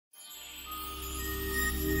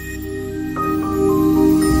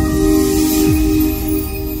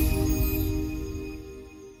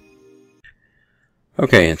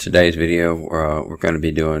Okay, in today's video, we're going to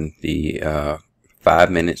be doing the 5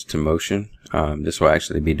 minutes to motion. This will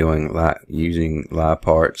actually be doing using live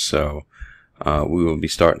parts, so we will be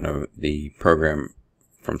starting the program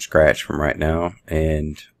from scratch from right now,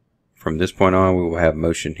 and from this point on we will have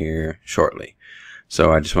motion here shortly.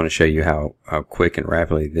 So I just want to show you how quick and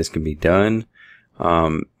rapidly this can be done,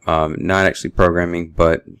 not actually programming,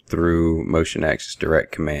 but through motion access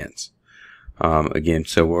direct commands. Again,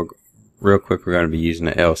 so real quick, we're going to be using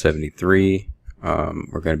the L73.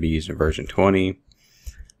 We're going to be using version 20.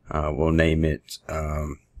 We'll name it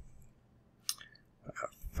 5.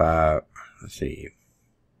 Let's see,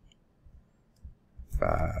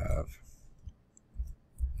 5.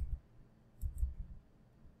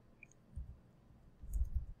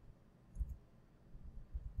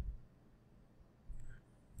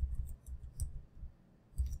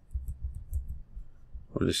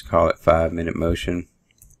 We'll just call it 5-minute motion.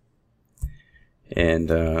 And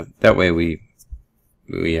that way we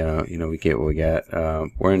get what we got.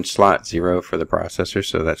 We're in slot 0 for the processor,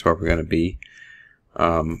 so that's where we're going to be.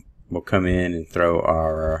 We'll come in and throw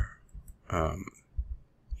our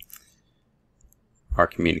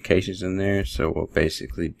communications in there. So we'll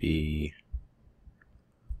basically be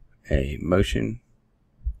a motion,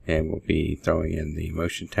 and we'll be throwing in the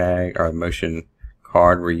motion tag, or motion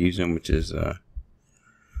card we're using, which is a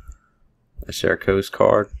sercos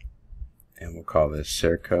card. And we'll call this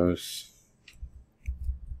sercos,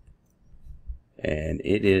 and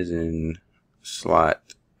it is in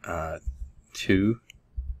slot 2,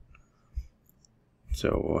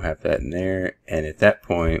 so we'll have that in there. And at that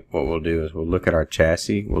point, what we'll do is we'll look at our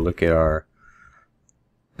chassis, we'll look at our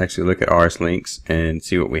look at RS links and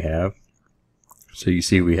see what we have. So you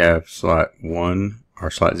see we have slot 1, or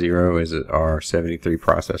slot 0 is our 73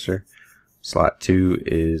 processor. Slot 2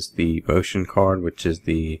 is the motion card, which is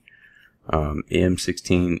the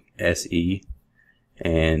M16SE,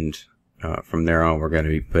 and from there on we're going to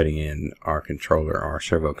be putting in our controller, our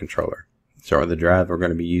servo controller. So the drive we're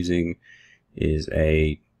going to be using is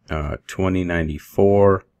a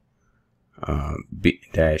 2094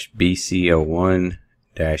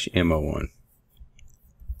 BC01-M01.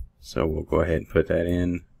 So we'll go ahead and put that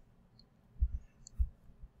in,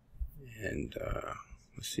 and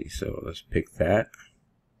let's see, so let's pick that.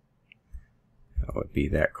 That would be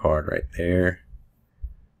that card right there,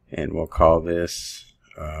 and we'll call this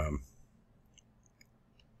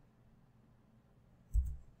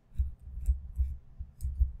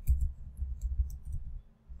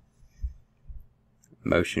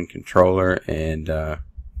motion controller, and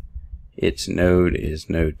its node is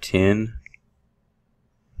node 10.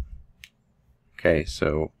 Okay,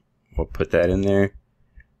 so we'll put that in there.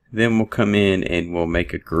 Then we'll come in and we'll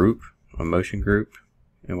make a group, a motion group,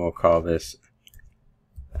 and we'll call this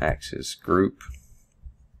axis group,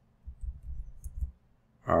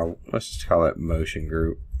 or let's just call it motion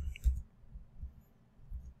group.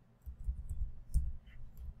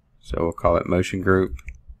 So we'll call it motion group.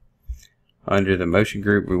 Under the motion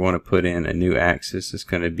group, we want to put in a new axis. It's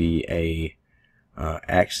going to be a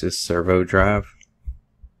axis servo drive,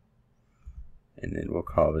 and then we'll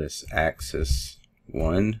call this axis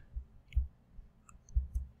 1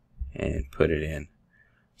 and put it in.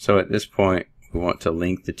 So at this point we want to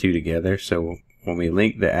link the two together. So when we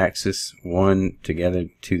link the axis 1 together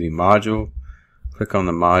to the module, click on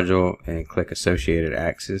the module and click associated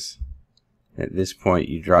axis. At this point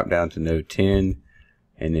you drop down to node 10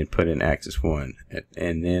 and then put in axis 1,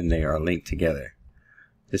 and then they are linked together.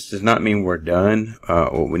 This does not mean we're done.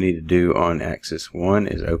 What we need to do on axis 1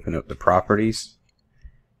 is open up the properties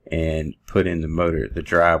and put in the motor, the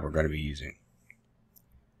drive we're going to be using.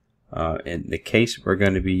 In the case we're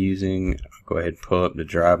going to be using, I'll go ahead and pull up the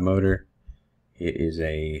drive motor. It is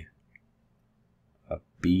a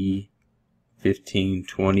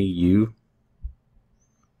B1520U.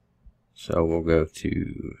 So we'll go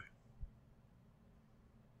to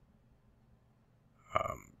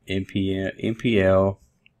MPL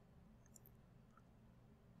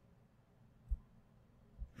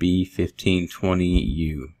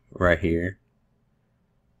B1520U right here.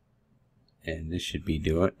 And this should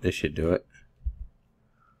do it.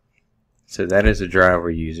 So that is the drive we're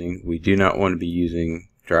using. We do not want to be using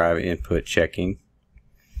drive input checking.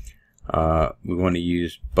 We want to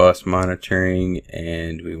use bus monitoring,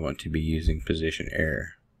 and we want to be using position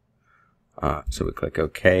error. So we click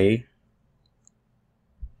OK,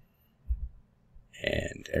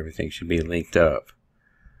 and everything should be linked up.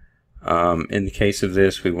 In the case of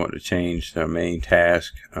this, we want to change the main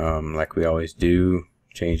task, like we always do.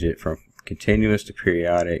 Change it from continuous to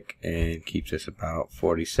periodic, and keeps us about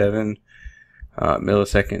 47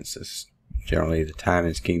 milliseconds. Let's generally the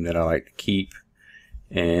timing scheme that I like to keep,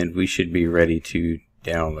 and we should be ready to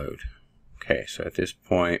download. Okay, so at this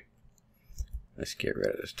point, let's get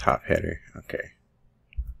rid of this top header. Okay,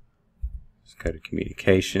 let's go to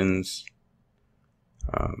communications.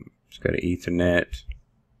 Let's go to Ethernet,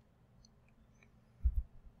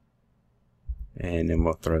 and then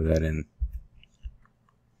we'll throw that in.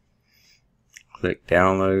 Click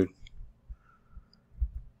download.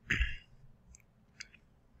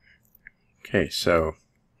 Okay, so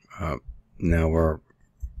now we're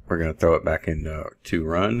going to throw it back into to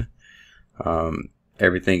run.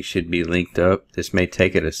 Everything should be linked up. This may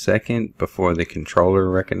take it a second before the controller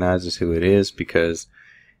recognizes who it is, because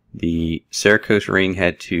the sercos ring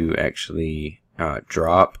had to actually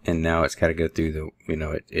drop, and now it's got to go through the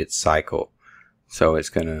its cycle. So it's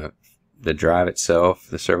gonna, the drive itself,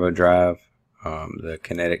 the servo drive, the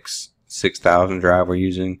Kinetix 6000 drive we're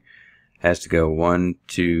using, has to go 1,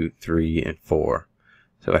 2, 3, and 4.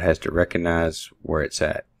 So it has to recognize where it's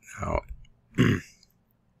at. Now, as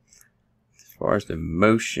far as the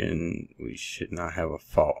motion, we should not have a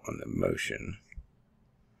fault on the motion,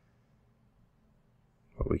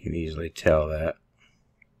 but we can easily tell that.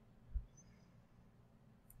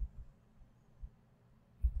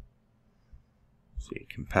 See,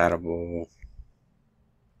 compatible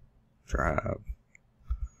drive.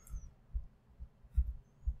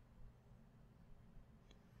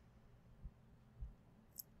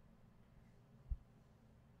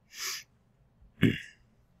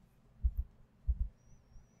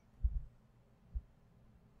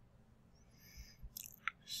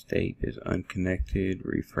 State is unconnected.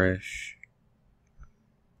 Refresh.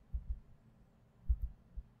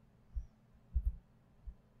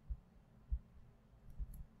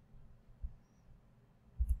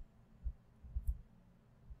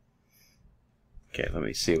 Okay, let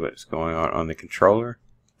me see what's going on the controller.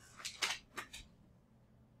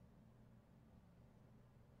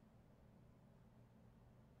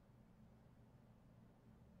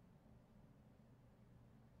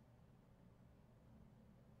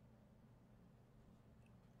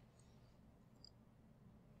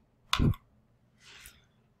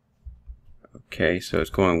 Okay, so it's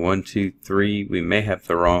going 1, 2, 3. We may have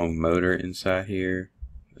the wrong motor inside here.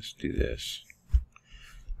 Let's do this.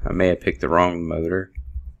 I may have picked the wrong motor.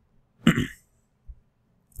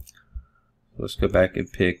 Let's go back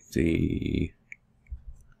and pick the,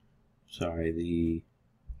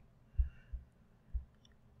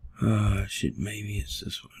 maybe it's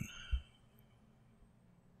this one.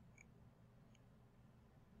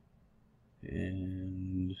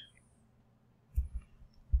 And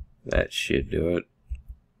that should do it.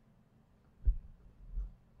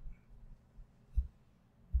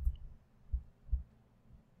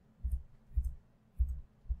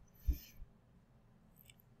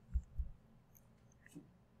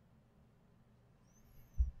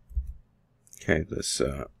 Okay, let's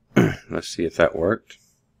let's see if that worked.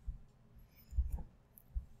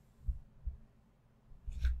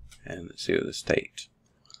 And let's see what the state.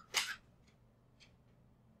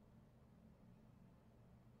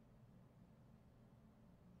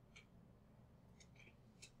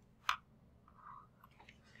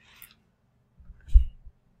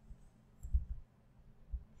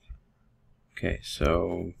 Okay,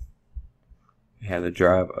 so we have the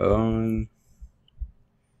drive on.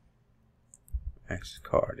 Access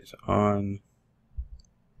card is on.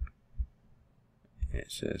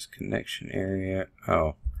 It says connection area.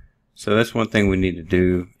 Oh, so that's one thing we need to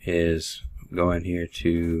do is go in here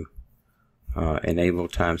to enable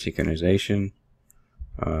time synchronization,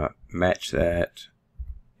 match that,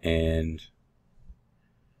 and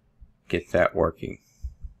get that working.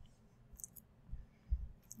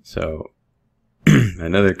 So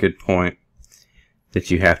another good point that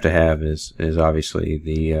you have to have is obviously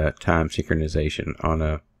the time synchronization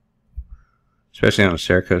on especially on a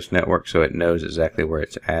sercos network, so it knows exactly where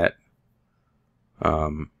it's at.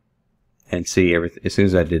 And see, as soon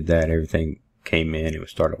as I did that, everything came in, it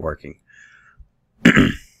started working.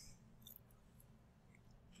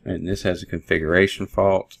 And this has a configuration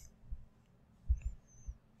fault.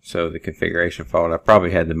 So the configuration fault, I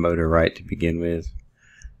probably had the motor right to begin with.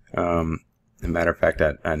 As a matter of fact,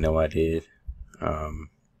 I know I did.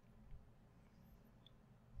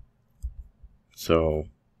 So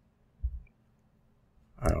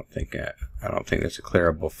I don't think that's a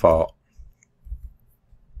clearable fault.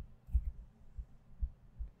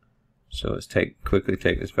 So let's quickly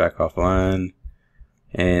take this back offline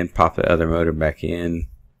and pop the other motor back in.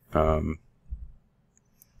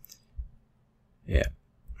 Yeah.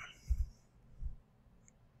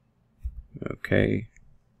 Okay.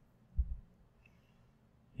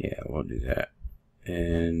 Yeah, we'll do that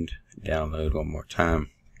and download one more time.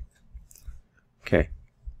 Okay,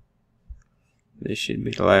 this should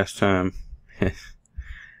be the last time. And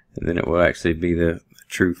then it will actually be the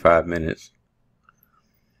true 5 minutes.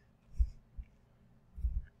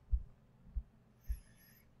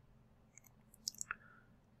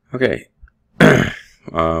 Okay.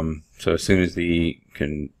 So as soon as the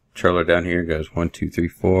controller down here goes 1 2 3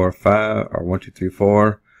 4 5, or 1 2 3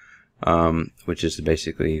 4, which is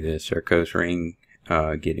basically the sercos ring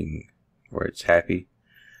getting where it's happy,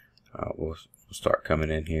 we'll start coming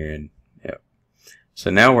in here, and yep. So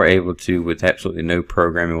now we're able to, with absolutely no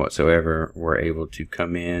programming whatsoever, we're able to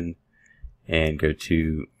come in and go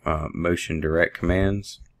to motion direct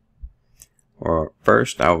commands. Or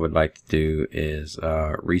first, I would like to do is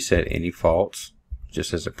reset any faults,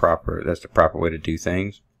 just as that's the proper way to do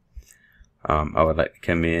things. I would like to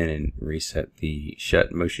come in and reset the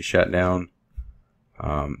motion shutdown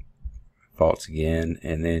faults again,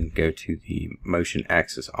 and then go to the motion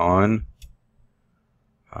axis on.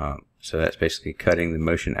 So that's basically cutting the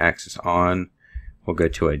motion axis on. We'll go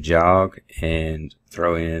to a jog and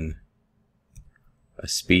throw in a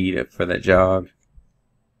speed for that jog,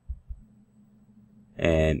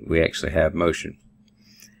 and we actually have motion.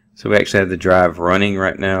 So we actually have the drive running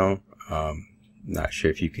right now. Not sure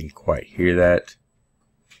if you can quite hear that.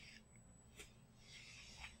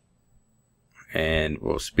 And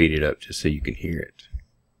we'll speed it up just so you can hear it.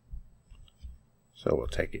 So we'll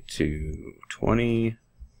take it to 20.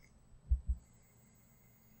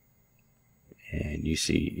 And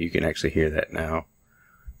you can actually hear that now.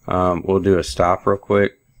 We'll do a stop real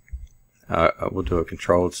quick. We'll do a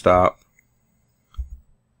controlled stop.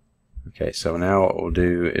 Okay, so now what we'll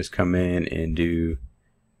do is come in and do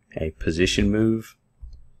a position move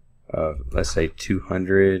of, let's say,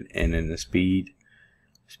 200, and then the speed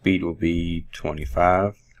will be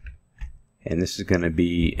 25. And this is going to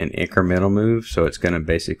be an incremental move, so it's going to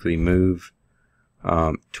basically move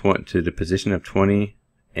to the position of 20,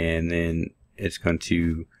 and then it's going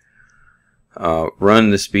to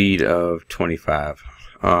run the speed of 25.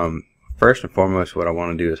 First and foremost, what I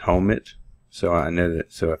want to do is home it. So I know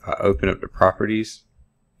that, so if I open up the properties,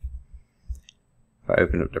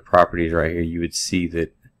 right here, you would see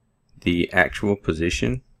that the actual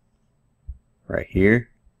position right here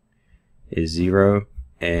is 0,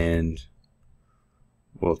 and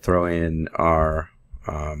we'll throw in our,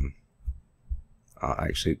 I'll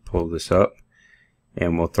actually pull this up,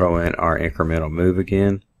 and we'll throw in our incremental move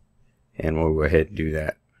again, and we'll go ahead and do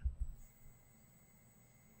that.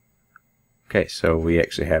 Okay, so we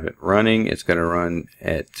actually have it running. It's going to run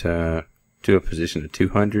at to a position of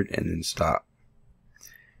 200 and then stop.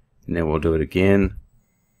 And then we'll do it again.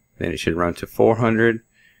 Then it should run to 400,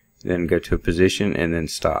 then go to a position and then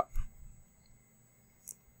stop.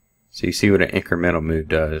 So you see what an incremental move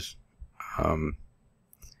does.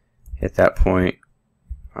 At that point,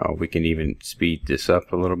 we can even speed this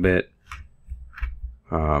up a little bit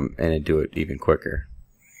and do it even quicker.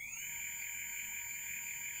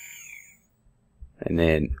 And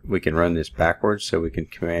then we can run this backwards, so we can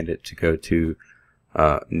command it to go to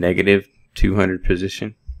negative 200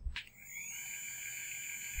 position.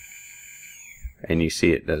 And you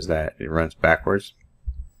see it does that. It runs backwards.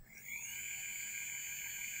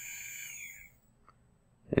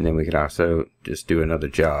 And then we can also just do another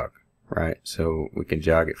jog, right? So we can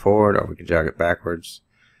jog it forward, or we can jog it backwards.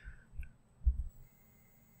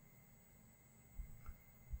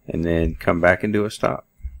 And then come back and do a stop.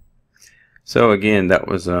 So again, that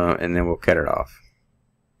was, and then we'll cut it off.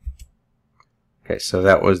 Okay, so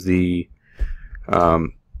that was the, I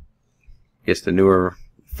guess the newer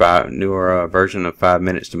version of 5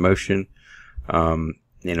 minutes to motion. You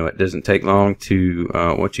know, it doesn't take long to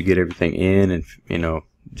once you get everything in, and you know,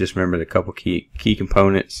 just remember the couple key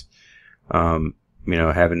components. You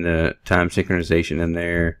know, having the time synchronization in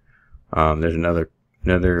there. There's another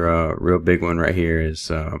real big one right here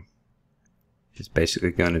is. It's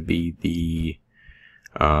basically going to be the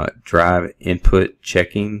drive input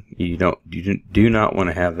checking. You do not want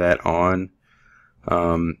to have that on,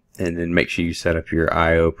 and then make sure you set up your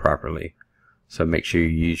I/O properly. So make sure you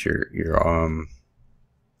use your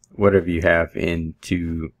whatever you have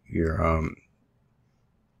into your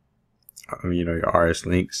you know, your RS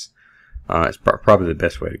links. It's probably the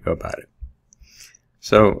best way to go about it.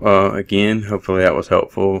 So again, hopefully that was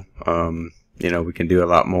helpful. You know, we can do a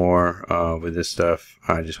lot more with this stuff.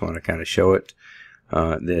 I just want to kind of show it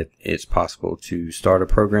that it's possible to start a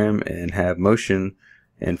program and have motion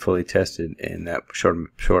and fully tested in that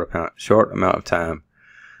short amount of time.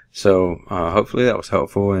 So hopefully that was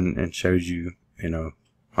helpful and shows you, you know,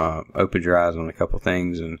 opened your eyes on a couple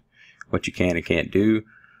things, and what you can and can't do.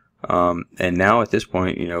 And now at this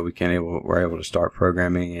point, we're able to start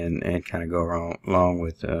programming and kind of go along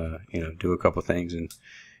with, do a couple things and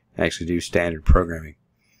actually do standard programming.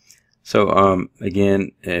 So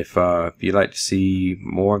again, if you'd like to see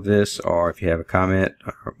more of this, or if you have a comment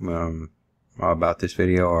about this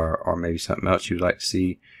video, or maybe something else you'd like to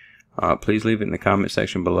see, please leave it in the comment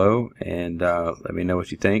section below, and let me know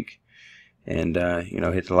what you think. And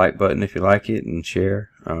hit the like button if you like it, and share.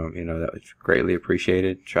 That was greatly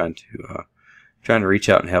appreciated. Trying to reach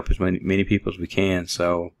out and help as many people as we can.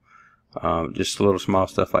 So just a little small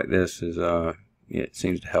stuff like this is it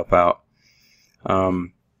seems to help out.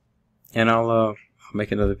 And I'll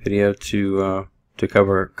make another video to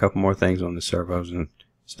cover a couple more things on the servos and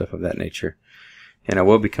stuff of that nature. And I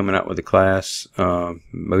will be coming out with a class,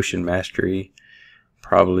 Motion Mastery,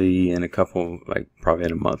 probably in probably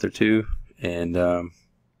in a month or two. And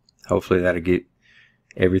hopefully that'll get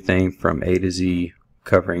everything from A to Z,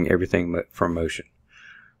 covering everything from motion.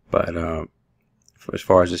 But as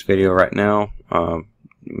far as this video right now,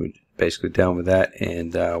 we're basically done with that,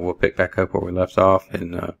 and we'll pick back up where we left off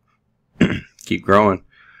and keep growing.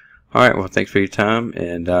 Alright, well, thanks for your time,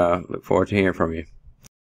 and look forward to hearing from you.